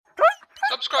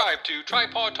Subscribe to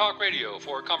Tripod Talk Radio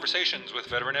for conversations with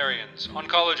veterinarians,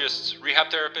 oncologists, rehab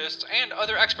therapists, and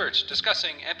other experts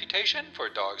discussing amputation for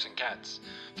dogs and cats.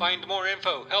 Find more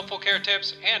info, helpful care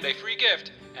tips, and a free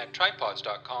gift at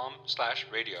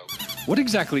tripods.com/radio. What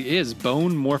exactly is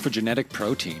bone morphogenetic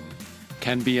protein?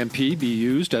 Can BMP be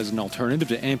used as an alternative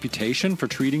to amputation for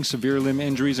treating severe limb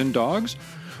injuries in dogs?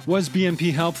 Was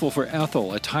BMP helpful for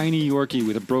Ethel, a tiny Yorkie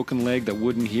with a broken leg that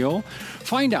wouldn't heal?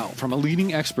 Find out from a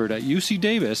leading expert at UC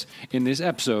Davis in this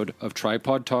episode of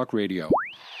Tripod Talk Radio.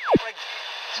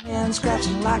 Man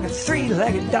scratching like a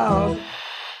three-legged dog.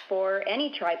 For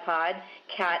any tripod,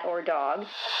 cat or dog.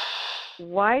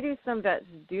 Why do some vets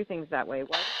do things that way?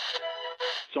 Why?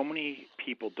 So many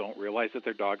people don't realize that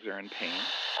their dogs are in pain.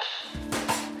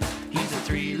 He's a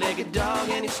three-legged dog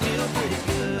and he's still pretty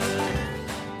good.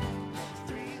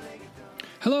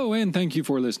 Hello and thank you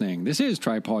for listening. This is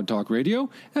Tripod Talk Radio,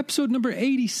 episode number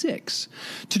 86.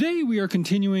 Today we are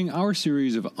continuing our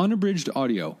series of unabridged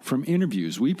audio from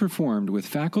interviews we performed with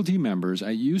faculty members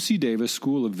at UC Davis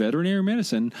School of Veterinary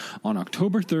Medicine on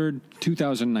October 3rd,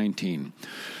 2019.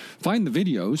 Find the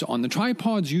videos on the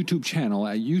Tripods YouTube channel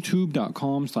at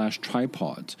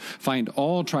youtube.com/tripods. Find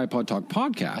all Tripod Talk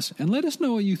podcasts and let us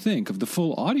know what you think of the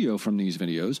full audio from these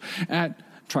videos at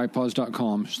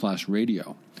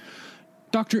tripods.com/radio.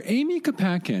 Dr. Amy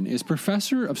Kapatkin is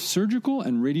professor of surgical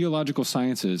and radiological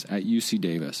sciences at UC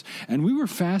Davis, and we were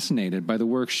fascinated by the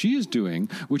work she is doing,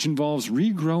 which involves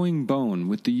regrowing bone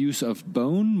with the use of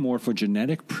bone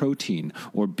morphogenetic protein,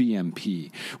 or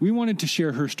BMP. We wanted to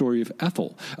share her story of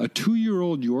Ethel, a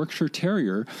 2-year-old Yorkshire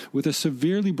Terrier with a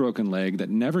severely broken leg that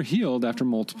never healed after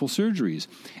multiple surgeries.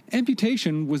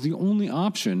 Amputation was the only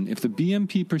option if the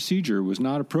BMP procedure was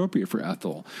not appropriate for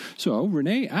Ethel. So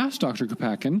Renee asked Dr.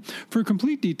 Kapatkin for complete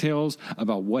details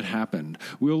about what happened.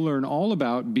 We'll learn all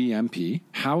about BMP,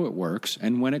 how it works,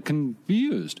 and when it can be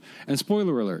used. And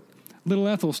spoiler alert, little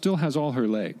Ethel still has all her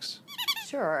legs.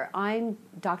 Sure. I'm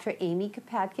Dr. Amy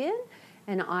Kapatkin,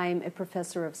 and I'm a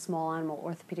professor of small animal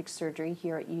orthopedic surgery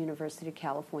here at University of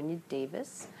California,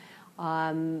 Davis.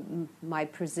 My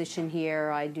position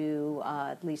here, I do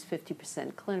at least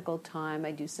 50% clinical time.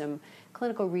 I do some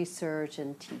clinical research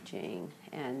and teaching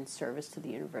and service to the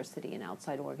university and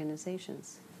outside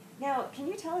organizations. Now, can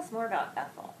you tell us more about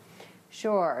Ethel?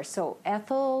 Sure. So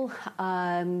Ethel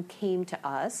came to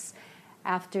us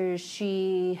after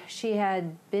she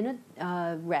had been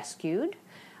rescued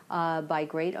by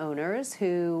great owners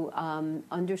who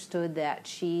understood that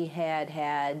she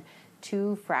had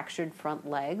 2 fractured front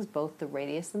legs, both the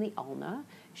radius and the ulna.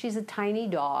 She's a tiny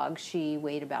dog. She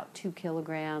weighed about 2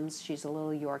 kilograms. She's a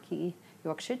little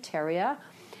Yorkshire Terrier.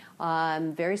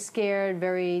 Very scared,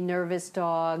 very nervous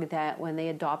dog that when they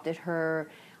adopted her,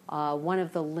 one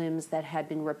of the limbs that had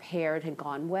been repaired had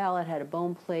gone well. It had a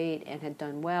bone plate and had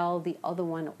done well. The other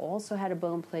one also had a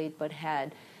bone plate but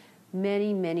had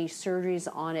many, many surgeries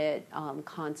on it,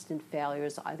 constant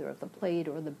failures either of the plate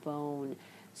or the bone.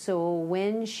 So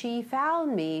when she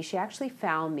found me, she actually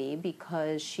found me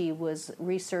because she was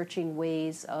researching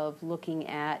ways of looking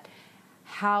at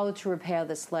how to repair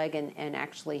this leg and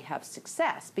actually have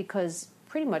success, because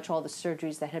pretty much all the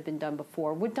surgeries that had been done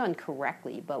before were done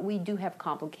correctly, but we do have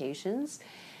complications.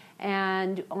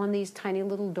 And on these tiny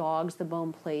little dogs, the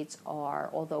bone plates are,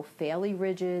 although fairly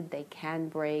rigid, they can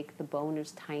break. The bone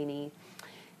is tiny.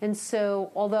 And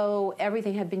so, although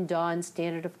everything had been done,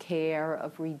 standard of care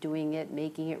of redoing it,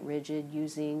 making it rigid,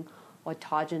 using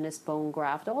autogenous bone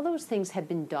graft, all those things had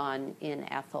been done in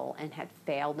Ethel and had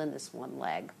failed in this one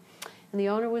leg. And the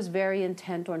owner was very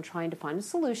intent on trying to find a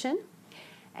solution.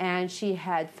 And she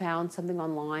had found something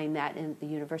online that in the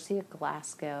University of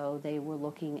Glasgow, they were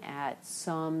looking at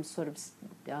some sort of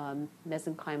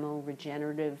mesenchymal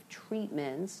regenerative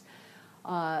treatments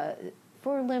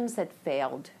for limbs that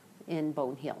failed in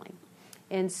bone healing.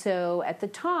 And so at the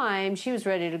time, she was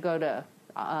ready to go to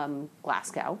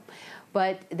Glasgow,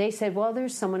 but they said, well,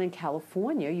 there's someone in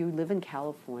California. You live in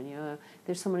California.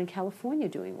 There's someone in California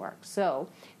doing work. So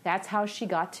that's how she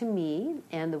got to me,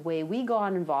 and the way we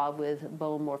got involved with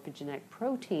bone morphogenetic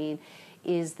protein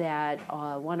is that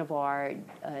one of our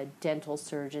dental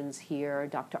surgeons here,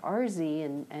 Dr. Arzi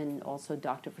and also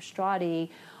Dr. Verstrati,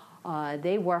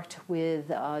 they worked with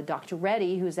Dr.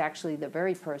 Reddy, who's actually the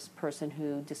very first person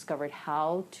who discovered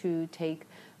how to take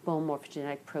bone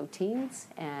morphogenetic proteins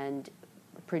and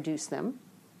produce them.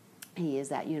 He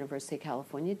is at University of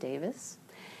California, Davis.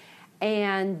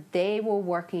 And they were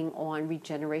working on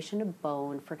regeneration of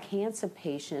bone for cancer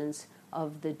patients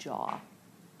of the jaw.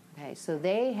 Okay, so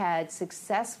they had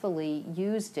successfully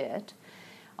used it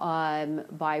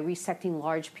by resecting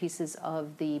large pieces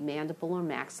of the mandible or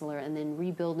maxilla and then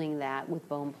rebuilding that with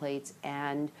bone plates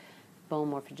and bone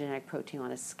morphogenetic protein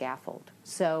on a scaffold.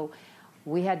 So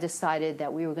we had decided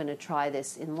that we were going to try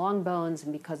this in long bones,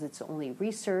 and because it's only a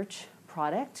research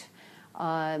product,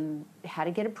 had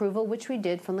to get approval, which we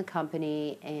did from the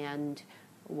company, and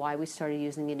why we started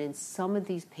using it in some of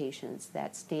these patients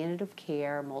that standard of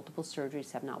care, multiple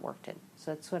surgeries have not worked in.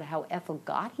 So that's sort of how Ethel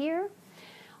got here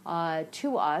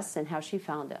to us and how she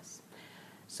found us.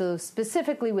 So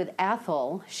specifically with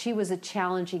Ethel, she was a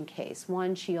challenging case.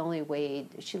 One, she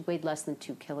weighed less than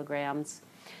 2 kilograms.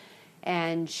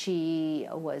 And she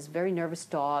was a very nervous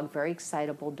dog, very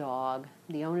excitable dog.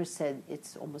 The owner said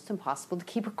it's almost impossible to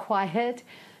keep her quiet.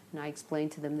 And I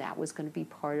explained to them that was going to be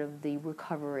part of the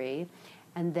recovery.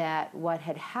 And that what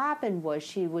had happened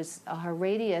was her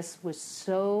radius was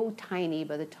so tiny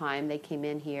by the time they came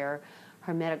in here.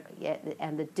 And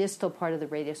the distal part of the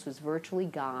radius was virtually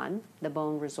gone, the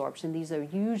bone resorption. These are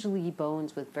usually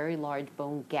bones with very large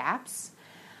bone gaps.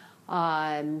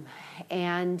 And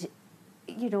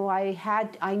you know,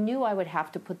 I knew I would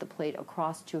have to put the plate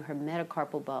across to her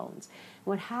metacarpal bones.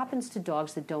 What happens to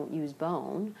dogs that don't use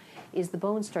bone is the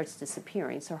bone starts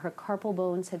disappearing. So her carpal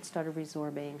bones had started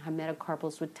resorbing. Her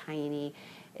metacarpals were tiny.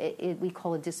 We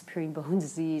call it disappearing bone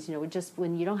disease. You know, just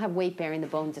when you don't have weight bearing, the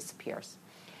bone disappears.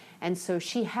 And so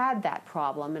she had that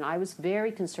problem, and I was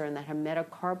very concerned that her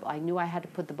metacarpal, I knew I had to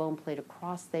put the bone plate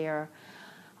across there,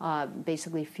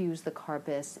 basically fuse the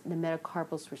carpus. The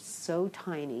metacarpals were so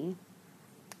tiny,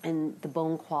 and the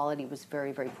bone quality was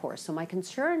very, very poor. So my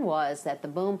concern was that the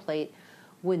bone plate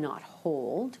would not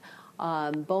hold.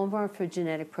 Bone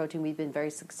morphogenetic protein, we've been very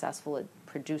successful at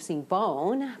producing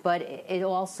bone, but it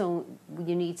also,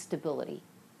 you need stability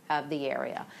of the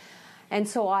area. And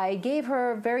so I gave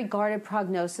her a very guarded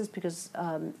prognosis because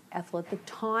Ethel at the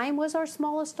time was our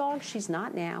smallest dog. She's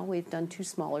not now. We've done 2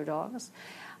 smaller dogs.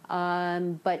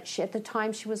 But at the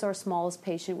time, she was our smallest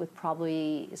patient with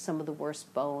probably some of the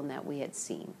worst bone that we had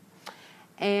seen.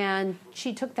 And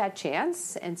she took that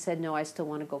chance and said, no, I still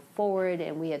want to go forward.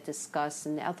 And we had discussed,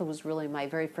 and Ethel was really my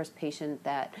very first patient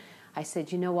that I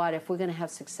said, you know what, if we're going to have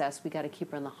success, we got to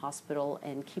keep her in the hospital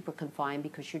and keep her confined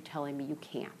because you're telling me you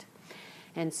can't.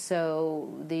 And so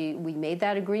we made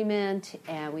that agreement,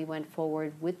 and we went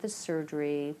forward with the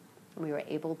surgery. We were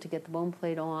able to get the bone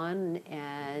plate on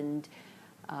and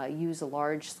use a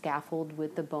large scaffold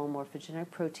with the bone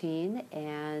morphogenetic protein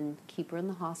and keep her in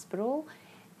the hospital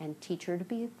and teach her to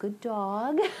be a good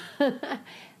dog,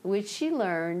 which she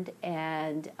learned,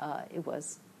 and it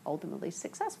was ultimately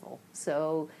successful.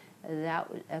 So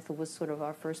Ethel was sort of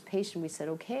our first patient. We said,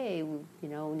 okay, you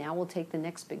know, now we'll take the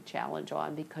next big challenge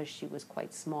on because she was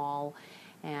quite small.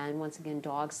 And once again,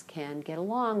 dogs can get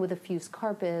along with a fused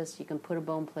carpus. You can put a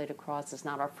bone plate across. It's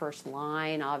not our first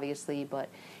line, obviously, but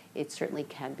it certainly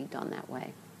can be done that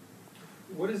way.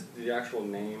 What is the actual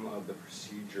name of the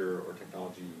procedure or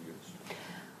technology you used?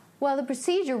 Well, the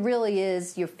procedure really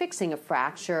is you're fixing a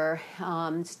fracture.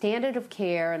 Standard of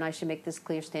care, and I should make this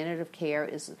clear, standard of care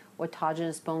is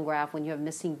autogenous bone graft when you have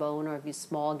missing bone or if you have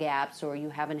small gaps or you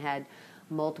haven't had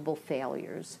multiple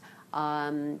failures.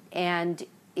 And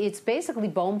it's basically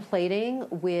bone plating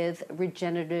with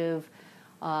regenerative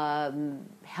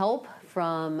help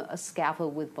from a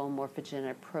scaffold with bone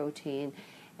morphogenetic protein.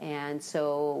 And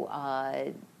so,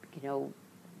 you know,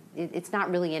 it's not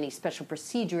really any special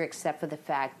procedure except for the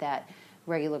fact that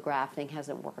regular grafting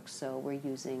hasn't worked, so we're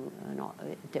using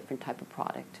a different type of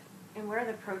product. And where are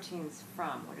the proteins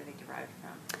from? What are they derived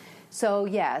from? So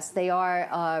yes, they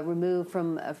are removed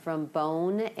from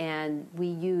bone, and we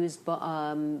use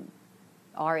RH2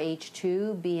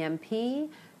 BMP.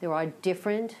 There are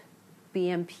different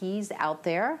BMPs out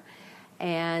there.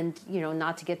 And, you know,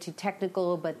 not to get too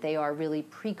technical, but they are really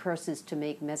precursors to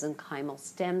make mesenchymal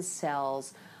stem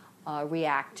cells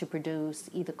react to produce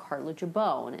either cartilage or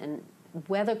bone. And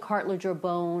whether cartilage or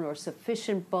bone or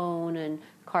sufficient bone and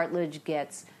cartilage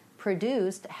gets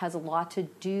produced has a lot to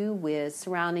do with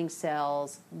surrounding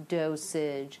cells,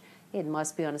 dosage. It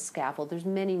must be on a scaffold. There's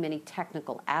many, many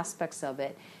technical aspects of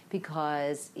it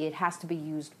because it has to be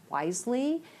used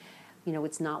wisely. You know,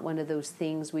 it's not one of those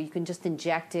things where you can just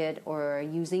inject it or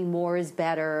using more is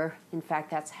better. In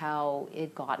fact, that's how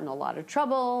it got in a lot of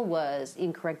trouble, was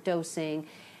incorrect dosing.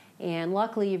 And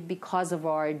luckily, because of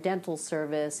our dental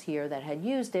service here that had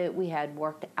used it, we had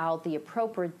worked out the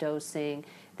appropriate dosing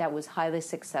that was highly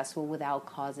successful without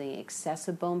causing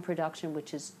excessive bone production,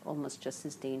 which is almost just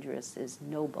as dangerous as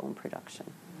no bone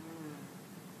production.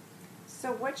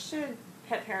 So what should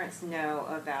pet parents know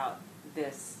about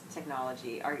this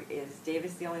technology? Is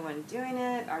Davis the only one doing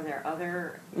it? Are there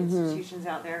other institutions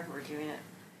out there who are doing it?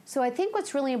 So I think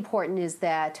what's really important is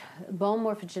that bone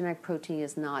morphogenetic protein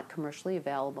is not commercially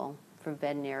available for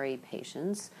veterinary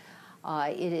patients.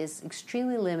 It is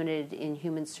extremely limited in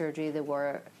human surgery. There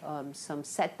were some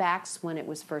setbacks when it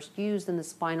was first used in the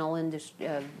spinal industry,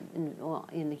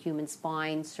 in the human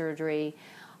spine surgery.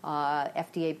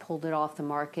 FDA pulled it off the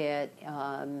market,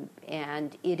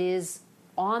 and it is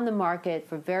on the market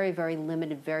for very, very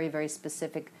limited, very, very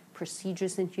specific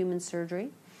procedures in human surgery.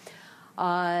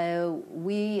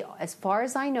 We, as far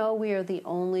as I know, we are the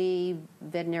only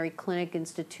veterinary clinic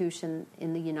institution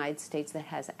in the United States that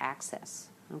has access.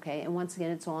 Okay, and once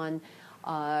again, it's on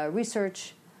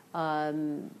research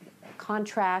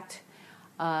contract.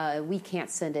 We can't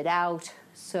send it out,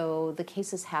 so the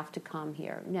cases have to come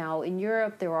here. Now, in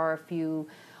Europe, there are a few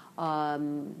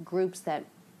groups that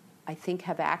I think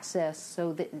have access,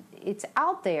 so that it's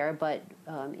out there, but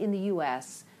in the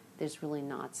U.S., there's really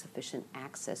not sufficient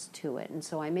access to it. And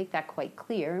so I make that quite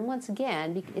clear. And once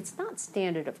again, it's not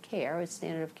standard of care.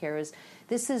 Standard of care is,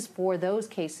 this is for those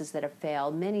cases that have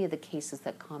failed. Many of the cases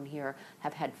that come here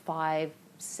have had 5,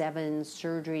 7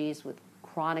 surgeries with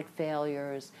chronic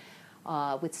failures,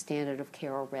 with standard of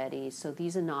care already. So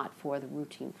these are not for the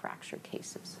routine fracture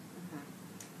cases.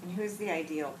 Mm-hmm. And who's the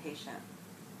ideal patient?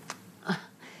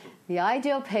 The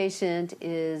ideal patient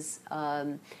is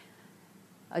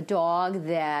a dog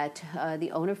that the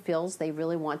owner feels they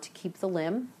really want to keep the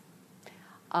limb.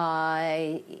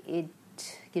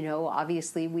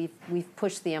 Obviously we've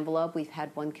pushed the envelope. We've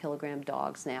had 1 kilogram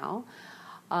dogs now.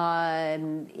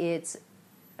 It's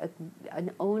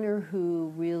an owner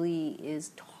who really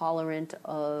is tolerant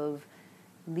of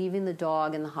leaving the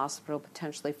dog in the hospital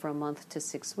potentially for a month to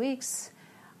 6 weeks,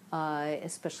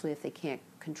 especially if they can't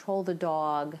control the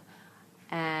dog,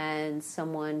 and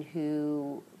someone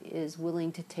who is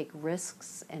willing to take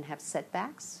risks and have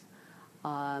setbacks.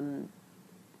 The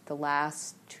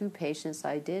last 2 patients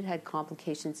I did had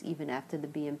complications even after the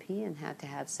BMP and had to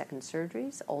have second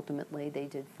surgeries. Ultimately, they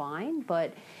did fine,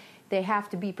 but they have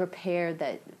to be prepared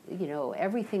that,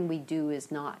 everything we do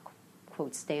is not,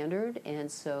 quote, standard, and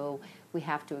so we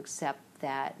have to accept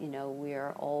that, we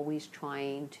are always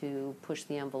trying to push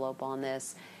the envelope on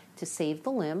this to save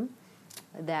the limb,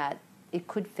 that it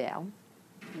could fail.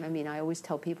 I mean, I always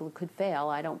tell people it could fail.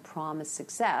 I don't promise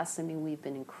success. I mean, we've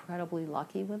been incredibly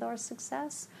lucky with our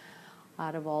success.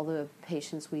 Out of all the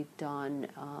patients we've done,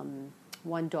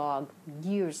 one dog,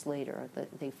 years later,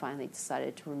 they finally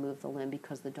decided to remove the limb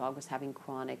because the dog was having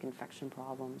chronic infection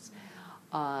problems,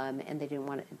 and they didn't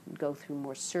want to go through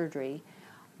more surgery.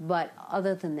 But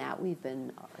other than that, we've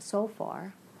been, so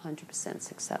far, 100%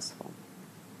 successful.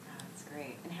 That's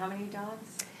great. And how many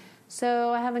dogs? So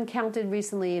I haven't counted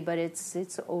recently, but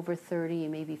it's over 30,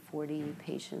 maybe 40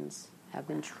 patients have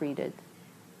been treated.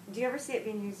 Do you ever see it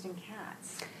being used in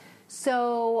cats?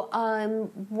 So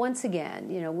once again,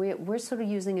 we're sort of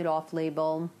using it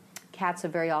off-label. Cats are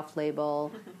very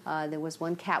off-label. There was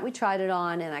one cat we tried it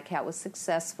on, and that cat was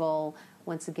successful.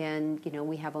 Once again,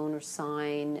 we have owners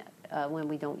sign when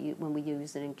we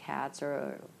use it in cats,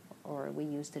 or we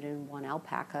used it in one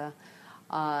alpaca.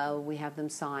 We have them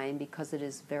sign because it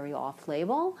is very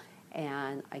off-label,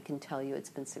 and I can tell you it's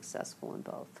been successful in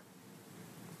both.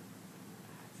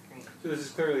 That's great. So this is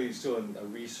clearly still in a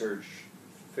research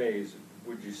phase.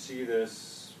 Would you see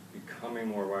this becoming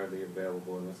more widely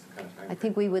available in this kind of time frame? I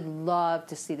think we would love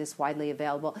to see this widely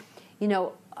available. We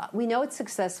know it's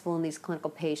successful in these clinical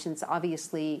patients.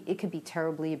 Obviously, it could be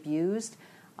terribly abused.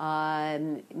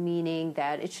 Meaning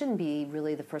that it shouldn't be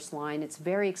really the first line. It's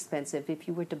very expensive. If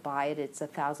you were to buy it, it's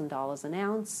 $1,000 an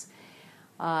ounce.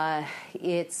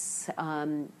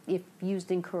 If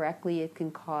used incorrectly, it can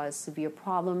cause severe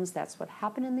problems. That's what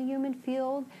happened in the human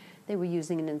field. They were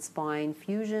using it in spine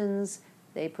fusions.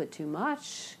 They put too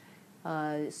much.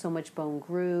 So much bone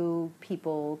grew.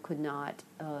 People could not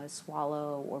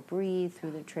swallow or breathe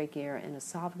through the trachea and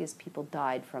esophagus. People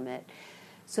died from it.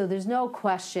 So there's no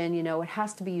question, it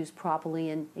has to be used properly,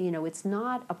 and, it's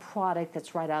not a product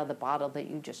that's right out of the bottle that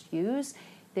you just use.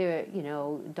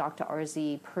 Dr.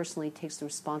 Arzi personally takes the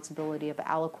responsibility of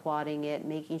aliquoting it,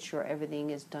 making sure everything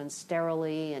is done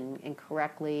sterilely and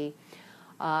correctly.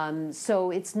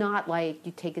 So it's not like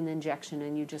you take an injection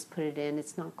and you just put it in.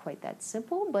 It's not quite that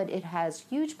simple, but it has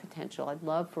huge potential. I'd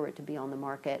love for it to be on the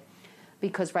market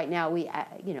because right now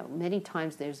many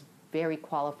times there's very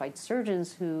qualified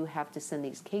surgeons who have to send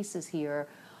these cases here.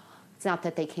 It's not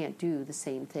that they can't do the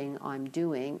same thing I'm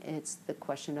doing. It's the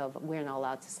question of we're not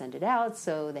allowed to send it out,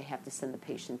 so they have to send the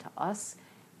patient to us.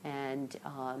 And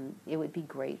it would be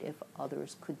great if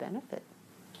others could benefit.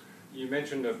 You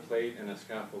mentioned a plate and a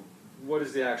scaffold. What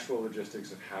is the actual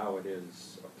logistics of how it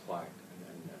is applied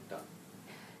and done?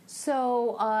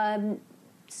 So,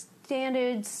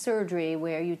 standard surgery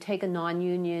where you take a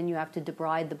non-union, you have to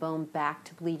debride the bone back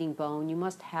to bleeding bone. You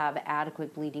must have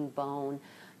adequate bleeding bone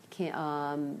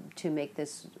to make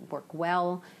this work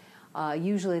well.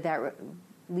 Usually that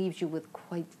leaves you with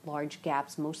quite large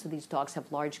gaps. Most of these dogs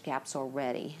have large gaps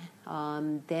already.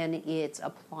 Then it's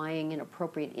applying an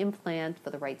appropriate implant for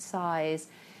the right size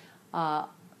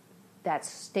that's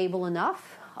stable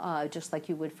enough, just like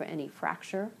you would for any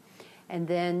fracture. And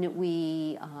then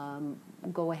we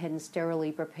go ahead and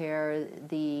sterilely prepare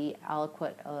the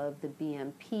aliquot of the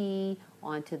BMP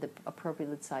onto the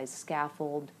appropriately sized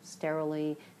scaffold,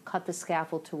 sterilely cut the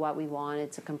scaffold to what we want.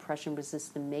 It's a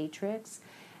compression-resistant matrix.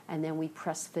 And then we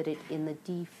press fit it in the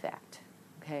defect,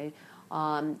 okay?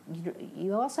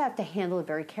 You also have to handle it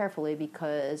very carefully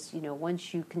because,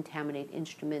 once you contaminate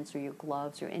instruments or your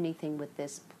gloves or anything with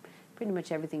this, pretty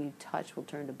much everything you touch will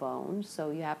turn to bone. So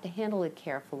you have to handle it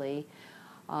carefully.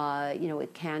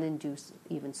 It can induce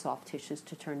even soft tissues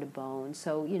to turn to bone.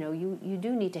 So, you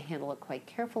do need to handle it quite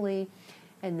carefully.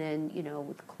 And then,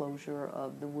 with closure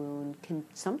of the wound can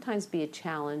sometimes be a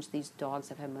challenge. These dogs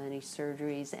have had many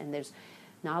surgeries, and there's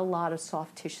not a lot of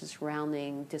soft tissue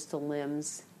surrounding distal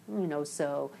limbs.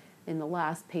 So in the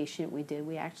last patient we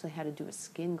actually had to do a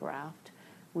skin graft,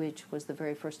 which was the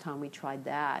very first time we tried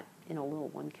that in a little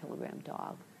 1 kilogram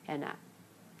dog. And,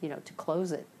 to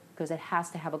close it, because it has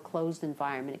to have a closed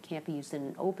environment. It can't be used in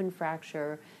an open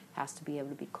fracture. It has to be able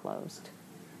to be closed.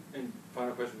 And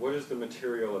final question, what is the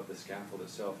material of the scaffold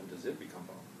itself, and does it become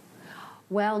bone?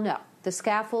 Well, no. The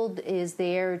scaffold is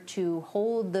there to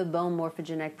hold the bone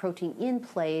morphogenetic protein in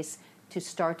place to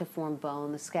start to form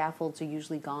bone. The scaffolds are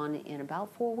usually gone in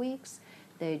about 4 weeks.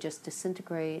 They just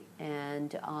disintegrate,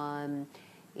 and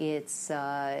it's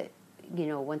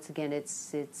once again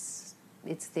it's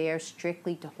there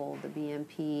strictly to hold the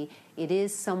BMP. It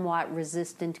is somewhat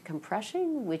resistant to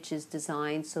compression, which is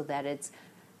designed so that it's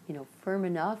firm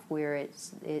enough where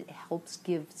it helps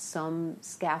give some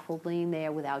scaffolding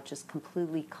there without just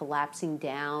completely collapsing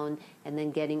down and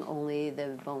then getting only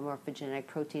the bone morphogenetic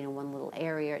protein in one little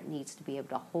area. It needs to be able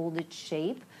to hold its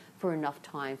shape for enough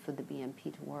time for the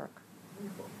BMP to work.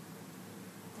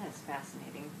 That's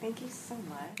fascinating. Thank you so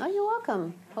much. Oh, you're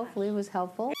welcome. Hopefully it was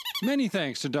helpful. Many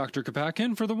thanks to Dr.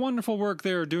 Kapatkin for the wonderful work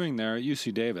they are doing there at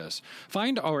UC Davis.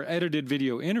 Find our edited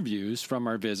video interviews from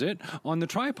our visit on the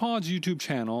Tripods YouTube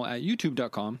channel at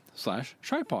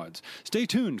youtube.com/tripods. Stay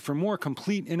tuned for more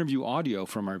complete interview audio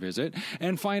from our visit,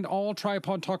 and find all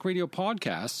Tripod Talk Radio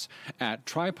podcasts at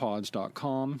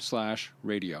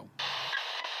tripods.com/radio.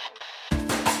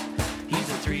 He's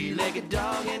a three-legged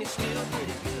dog and he's still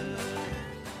pretty good.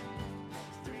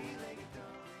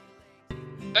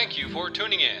 Thank you for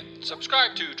tuning in.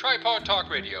 Subscribe to Tripod Talk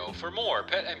Radio for more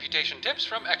pet amputation tips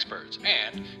from experts,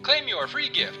 and claim your free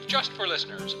gift just for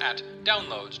listeners at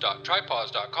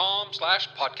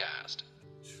downloads.tripods.com/podcast.